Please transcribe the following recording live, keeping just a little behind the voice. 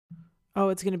Oh,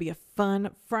 it's going to be a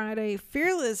fun Friday.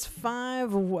 Fearless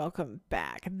 5, welcome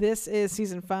back. This is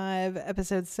season 5,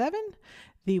 episode 7,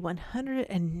 the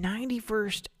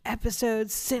 191st episode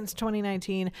since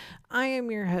 2019. I am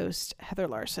your host, Heather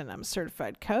Larson. I'm a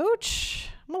certified coach.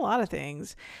 I'm a lot of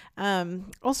things.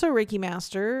 Also Reiki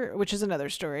master, which is another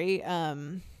story.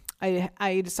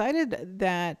 I decided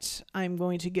that I'm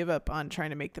going to give up on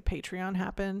trying to make the Patreon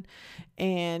happen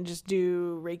and just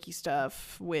do Reiki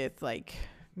stuff with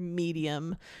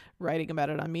Medium, writing about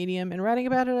it on Medium, and writing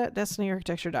about it at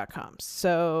destinyarchitecture.com.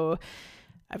 So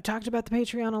I've talked about the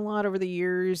Patreon a lot over the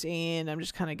years, and I'm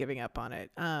just kind of giving up on it.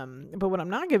 But what I'm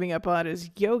not giving up on is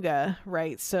yoga,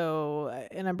 right? So,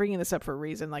 and I'm bringing this up for a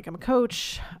reason. I'm a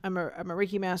coach, I'm a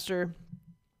Reiki master,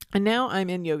 and now I'm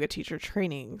in yoga teacher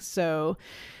training. So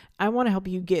I want to help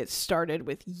you get started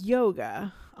with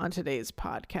yoga on today's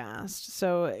podcast.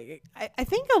 So I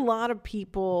think a lot of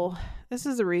people, this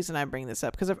is the reason I bring this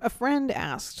up, because a friend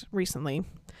asked recently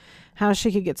how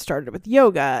she could get started with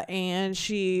yoga, and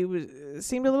she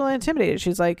seemed a little intimidated.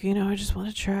 She's like, I just want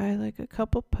to try a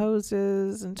couple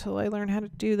poses until I learn how to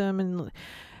do them. And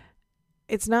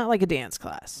it's not like a dance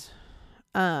class.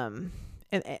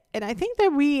 And I think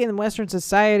that we in Western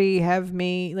society have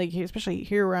made, especially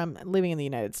here where I'm living in the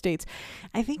United States,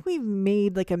 I think we've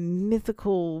made a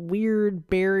mythical, weird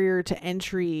barrier to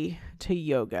entry to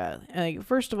yoga.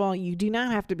 First of all, you do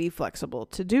not have to be flexible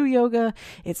to do yoga.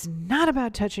 It's not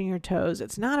about touching your toes.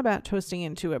 It's not about twisting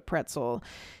into a pretzel.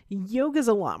 Yoga's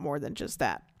a lot more than just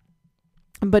that.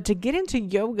 But to get into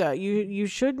yoga, you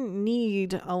shouldn't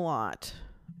need a lot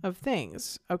of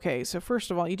things. Okay, so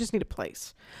first of all, you just need a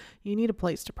place. You need a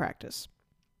place to practice.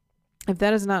 If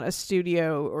that is not a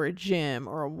studio or a gym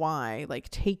or a Y, like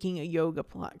taking a yoga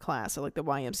class at the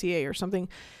YMCA or something,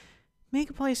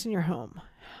 make a place in your home.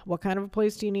 What kind of a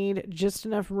place do you need? Just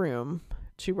enough room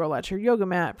to roll out your yoga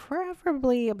mat,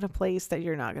 preferably in a place that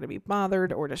you're not going to be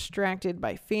bothered or distracted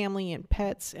by family and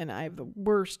pets. And I have the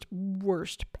worst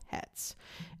pets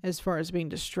as far as being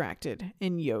distracted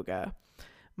in yoga.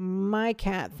 My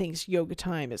cat thinks yoga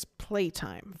time is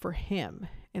playtime for him,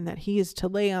 and that he is to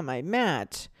lay on my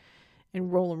mat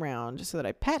and roll around so that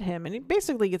I pet him. And he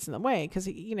basically gets in the way because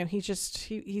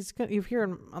he's you hear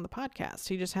him on the podcast.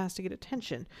 He just has to get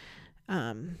attention,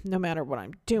 no matter what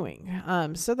I'm doing.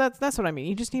 So that's what I mean.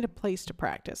 You just need a place to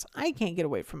practice. I can't get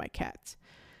away from my cats.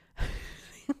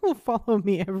 They will follow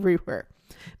me everywhere.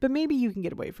 But maybe you can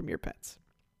get away from your pets,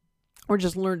 or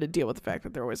just learn to deal with the fact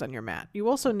that they're always on your mat. You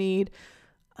also need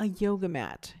a yoga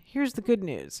mat. Here's the good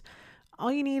news.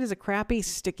 All you need is a crappy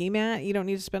sticky mat. You don't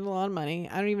need to spend a lot of money.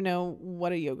 I don't even know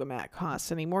what a yoga mat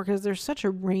costs anymore because there's such a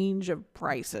range of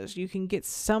prices. You can get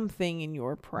something in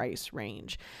your price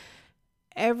range.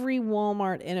 Every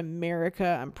Walmart in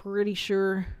America, I'm pretty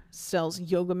sure, sells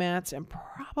yoga mats and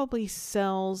probably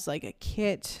sells a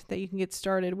kit that you can get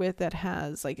started with that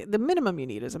has the minimum you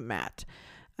need is a mat.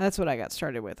 That's what I got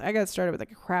started with. I got started with a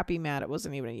crappy mat. It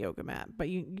wasn't even a yoga mat, but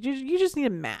you just need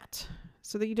a mat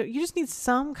so that you just need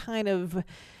some kind of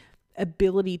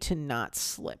ability to not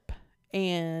slip.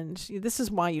 And this is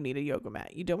why you need a yoga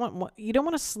mat. You don't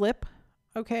want to slip,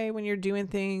 okay, when you're doing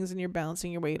things and you're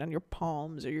balancing your weight on your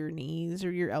palms or your knees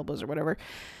or your elbows or whatever.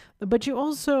 But you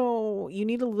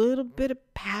need a little bit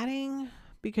of padding,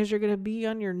 because you're going to be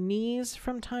on your knees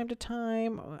from time to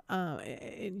time.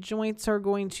 Joints are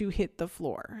going to hit the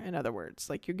floor. In other words,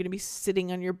 you're going to be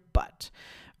sitting on your butt,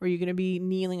 or you're going to be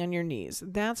kneeling on your knees.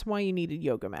 That's why you need a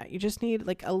yoga mat. You just need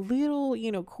a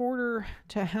little, quarter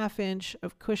to half inch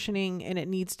of cushioning, and it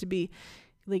needs to be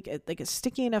a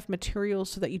sticky enough material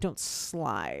so that you don't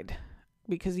slide,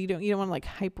 because you don't want to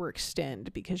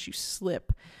hyperextend because you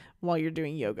slip while you're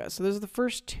doing yoga. So those are the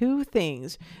first two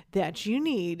things that you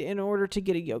need in order to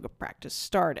get a yoga practice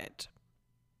started.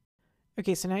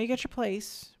 Okay, so now you got your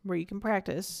place where you can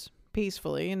practice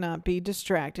peacefully and not be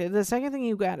distracted. The second thing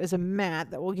you got is a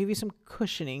mat that will give you some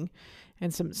cushioning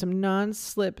and some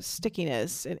non-slip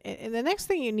stickiness. And the next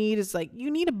thing you need is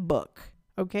you need a book.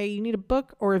 Okay, you need a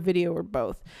book or a video or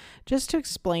both, just to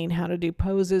explain how to do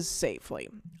poses safely.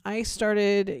 I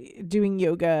started doing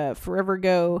yoga forever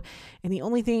ago, and the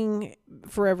only thing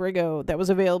forever ago that was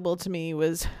available to me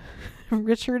was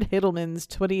Richard Hittleman's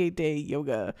 28-day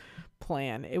yoga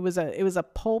plan. It was a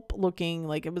pulp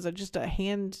looking, it was just a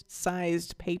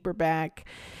hand-sized paperback.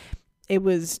 It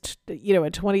was, a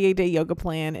 28-day yoga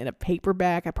plan in a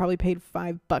paperback. I probably paid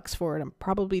 $5 for it. I'm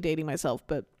probably dating myself,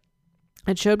 but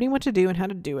it showed me what to do and how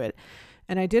to do it.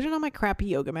 And I did it on my crappy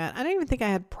yoga mat. I don't even think I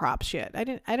had props yet. I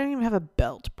don't even have a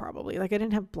belt, probably. I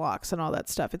didn't have blocks and all that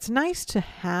stuff. It's nice to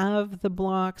have the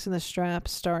blocks and the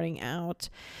straps starting out.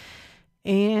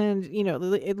 And,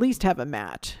 at least have a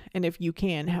mat. And if you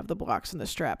can, have the blocks and the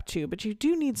strap too. But you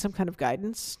do need some kind of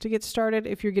guidance to get started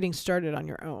if you're getting started on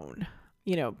your own.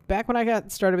 Back when I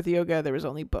got started with yoga, there was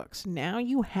only books. Now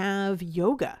you have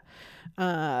yoga. You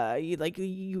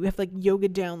have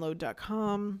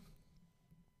yogadownload.com,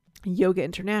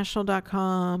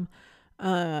 yogainternational.com.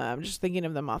 I'm just thinking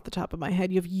of them off the top of my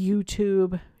head. You have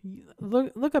YouTube.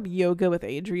 Look up Yoga with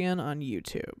Adriene on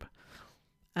YouTube.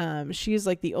 She's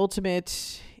like the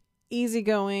ultimate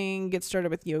easygoing, get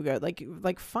started with yoga.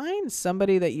 Like find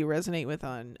somebody that you resonate with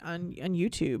on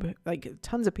YouTube. Like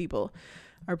tons of people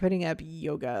are putting up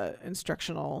yoga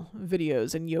instructional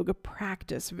videos and yoga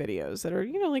practice videos that are,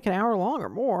 like an hour long or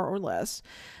more or less.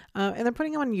 And they're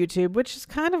putting them on YouTube, which is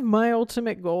kind of my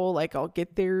ultimate goal. Like I'll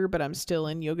get there, but I'm still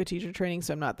in yoga teacher training,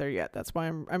 so I'm not there yet. That's why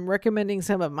I'm recommending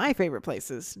some of my favorite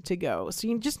places to go. So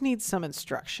you just need some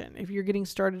instruction if you're getting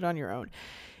started on your own.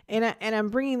 And I'm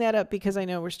bringing that up because I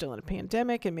know we're still in a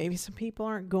pandemic and maybe some people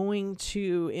aren't going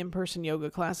to in-person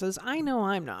yoga classes. I know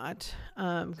I'm not,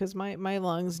 because my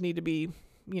lungs need to be,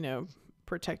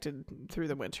 protected through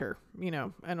the winter,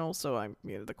 and also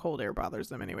the cold air bothers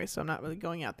them anyway. So I'm not really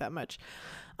going out that much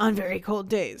on very cold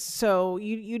days. So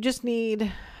you just need,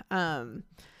 someone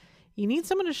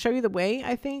to show you the way,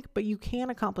 I think, but you can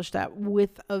accomplish that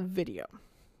with a video.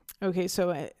 Okay.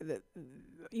 So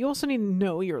you also need to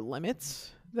know your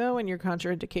limits though, and your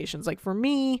contraindications. Like for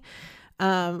me,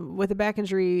 with a back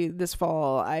injury this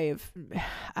fall, I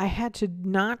had to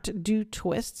not do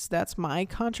twists. That's my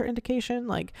contraindication.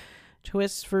 Like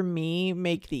twists for me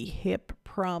make the hip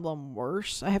problem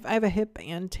worse. I have a hip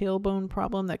and tailbone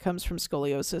problem that comes from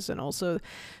scoliosis, and also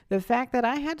the fact that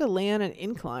I had to lay on an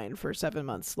incline for 7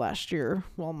 months last year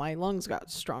while my lungs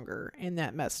got stronger, and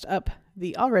that messed up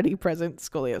the already present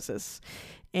scoliosis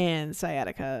and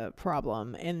sciatica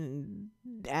problem and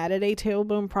added a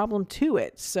tailbone problem to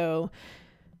it. So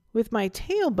with my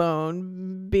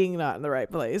tailbone being not in the right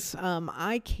place,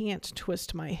 I can't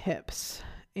twist my hips.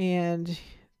 And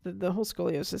the whole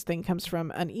scoliosis thing comes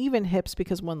from uneven hips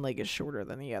because one leg is shorter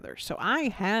than the other. So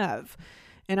I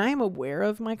am aware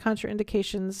of my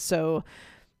contraindications. So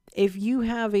if you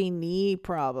have a knee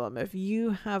problem, if you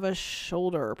have a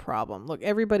shoulder problem, look,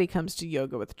 everybody comes to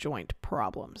yoga with joint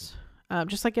problems.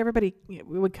 Just like everybody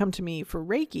would come to me for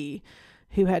Reiki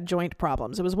who had joint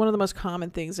problems. It was one of the most common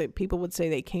things that people would say.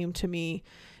 They came to me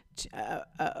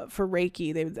for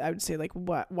Reiki. I would say, like,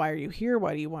 why are you here?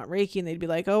 Why do you want Reiki? And they'd be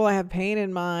like, oh, I have pain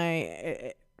in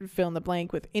my fill in the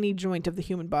blank with any joint of the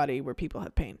human body where people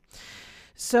have pain.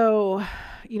 So,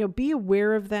 be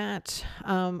aware of that.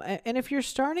 And if you're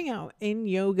starting out in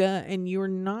yoga and you're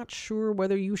not sure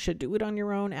whether you should do it on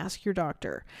your own, ask your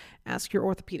doctor, ask your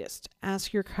orthopedist,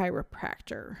 ask your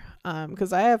chiropractor.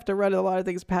 Because I have to run a lot of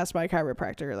things past my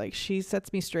chiropractor. Like, she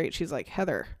sets me straight. She's like,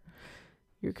 Heather,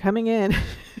 you're coming in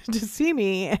to see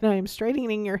me and I'm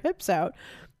straightening your hips out.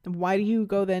 Why do you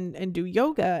go then and do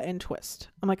yoga and twist?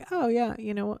 I'm like, oh yeah,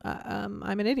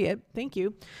 I'm an idiot. Thank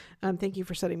you. Thank you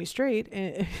for setting me straight,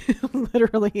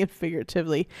 literally and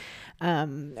figuratively.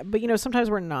 But sometimes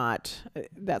we're not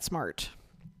that smart,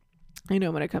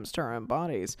 when it comes to our own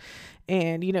bodies,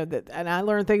 and and I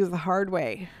learned things the hard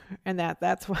way, and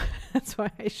that's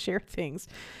why I share things.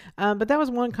 But that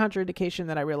was one contraindication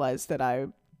that I realized, that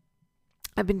I've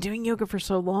been doing yoga for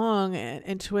so long,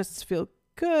 and twists feel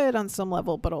good on some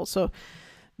level, but also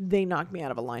they knock me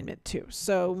out of alignment too.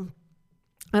 So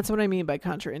that's what I mean by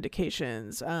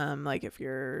contraindications. Like if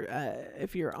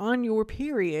you're on your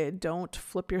period, don't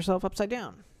flip yourself upside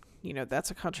down. That's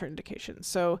a contraindication.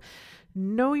 So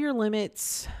know your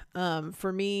limits.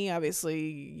 For me, obviously,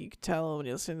 you can tell when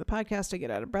you listen to the podcast, I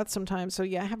get out of breath sometimes. So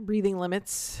yeah, I have breathing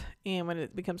limits. And when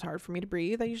it becomes hard for me to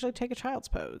breathe, I usually take a child's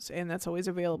pose, and that's always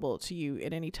available to you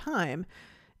at any time,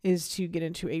 is to get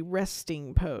into a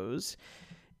resting pose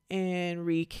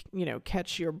and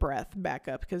catch your breath back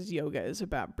up, because yoga is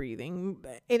about breathing.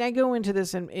 And I go into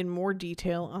this in more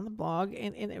detail on the blog.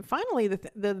 And finally,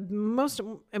 the most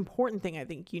important thing I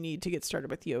think you need to get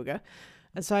started with yoga,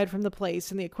 aside from the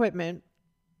place and the equipment,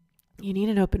 you need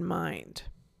an open mind.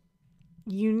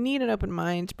 You need an open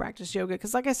mind to practice yoga,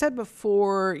 because like I said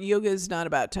before, yoga is not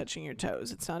about touching your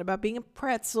toes. It's not about being a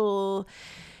pretzel.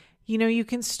 You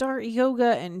can start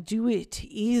yoga and do it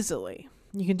easily.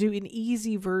 You can do an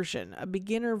easy version, a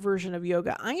beginner version of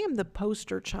yoga. I am the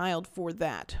poster child for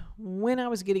that. When I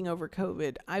was getting over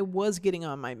COVID, I was getting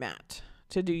on my mat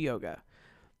to do yoga.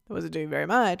 I wasn't doing very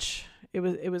much.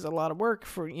 It was a lot of work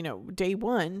for, day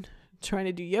one, trying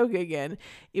to do yoga again.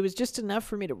 It was just enough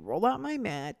for me to roll out my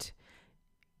mat,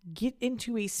 get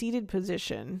into a seated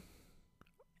position,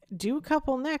 do a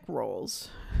couple neck rolls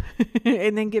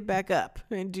and then get back up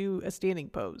and do a standing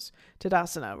pose,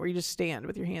 Tadasana, where you just stand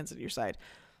with your hands at your side.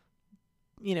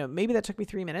 Maybe that took me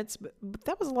 3 minutes, but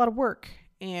that was a lot of work.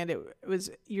 And it was,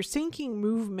 you're syncing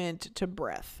movement to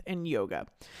breath in yoga.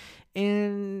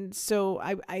 And so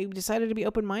I decided to be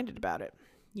open-minded about it,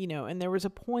 and there was a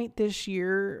point this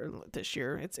year,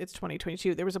 it's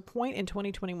 2022. There was a point in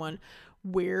 2021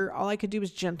 where all I could do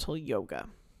was gentle yoga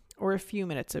or a few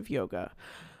minutes of yoga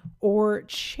or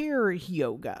chair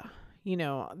yoga.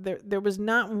 There was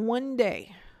not one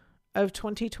day of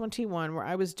 2021 where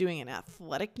I was doing an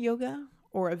athletic yoga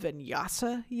or a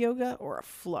vinyasa yoga or a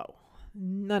flow.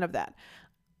 None of that.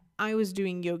 I was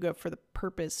doing yoga for the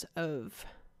purpose of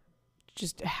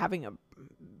just having a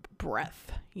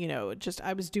breath,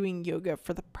 I was doing yoga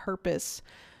for the purpose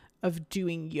of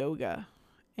doing yoga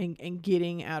and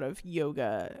getting out of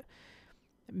yoga.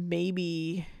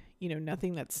 Maybe,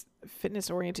 nothing that's fitness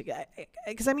oriented.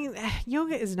 Because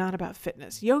yoga is not about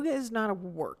fitness. Yoga is not a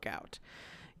workout.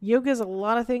 Yoga is a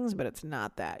lot of things, but it's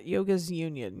not that. Yoga is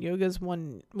union. Yoga is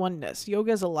oneness.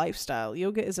 Yoga is a lifestyle.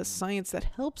 Yoga is a science that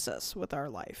helps us with our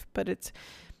life, but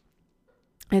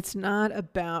it's not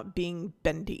about being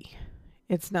bendy.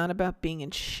 It's not about being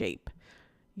in shape.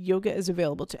 Yoga is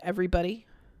available to everybody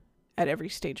at every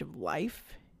stage of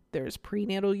life. There's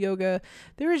prenatal yoga.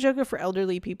 There is yoga for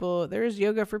elderly people. There is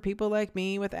yoga for people like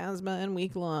me with asthma and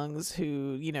weak lungs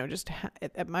who,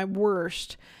 at my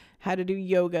worst, had to do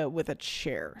yoga with a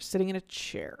chair, sitting in a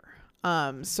chair.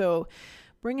 So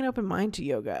bring an open mind to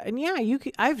yoga. And yeah,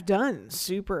 I've done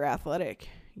super athletic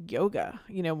yoga.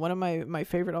 One of my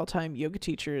favorite all-time yoga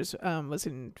teachers was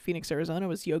in Phoenix, Arizona,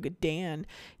 was Yoga Dan.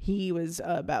 He was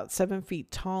about 7 feet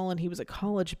tall, and he was a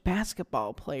college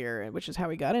basketball player, which is how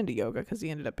he got into yoga, because he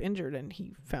ended up injured and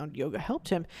he found yoga helped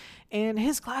him. And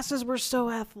his classes were so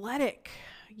athletic,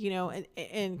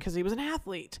 and because he was an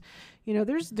athlete.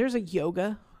 There's a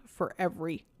yoga for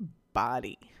every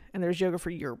body, and there's yoga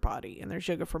for your body, and there's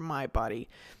yoga for my body.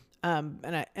 And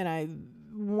I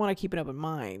want to keep an open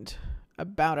mind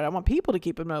about it. I want people to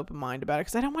keep an open mind about it,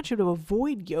 because I don't want you to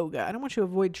avoid yoga. I don't want you to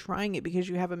avoid trying it because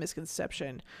you have a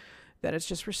misconception that it's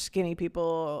just for skinny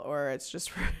people, or it's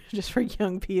just for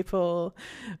young people,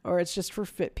 or it's just for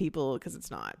fit people, because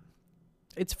it's not.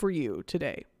 It's for you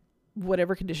today.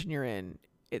 Whatever condition you're in,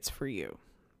 it's for you.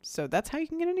 So that's how you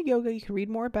can get into yoga. You can read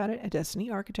more about it at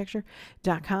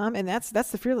destinyarchitecture.com. And that's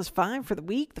the Fearless 5 for the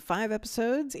week, the 5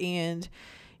 episodes. And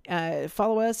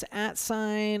follow us at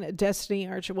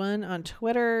 @DestinyArch1 on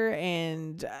Twitter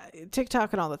and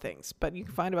TikTok and all the things. But you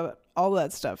can find about all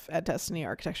that stuff at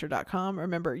destinyarchitecture.com.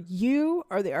 Remember, you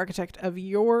are the architect of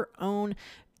your own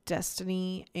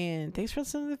destiny. And thanks for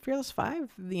listening to the Fearless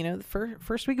 5, the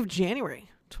first week of January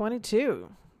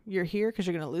 22. You're here because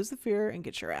you're going to lose the fear and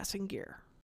get your ass in gear.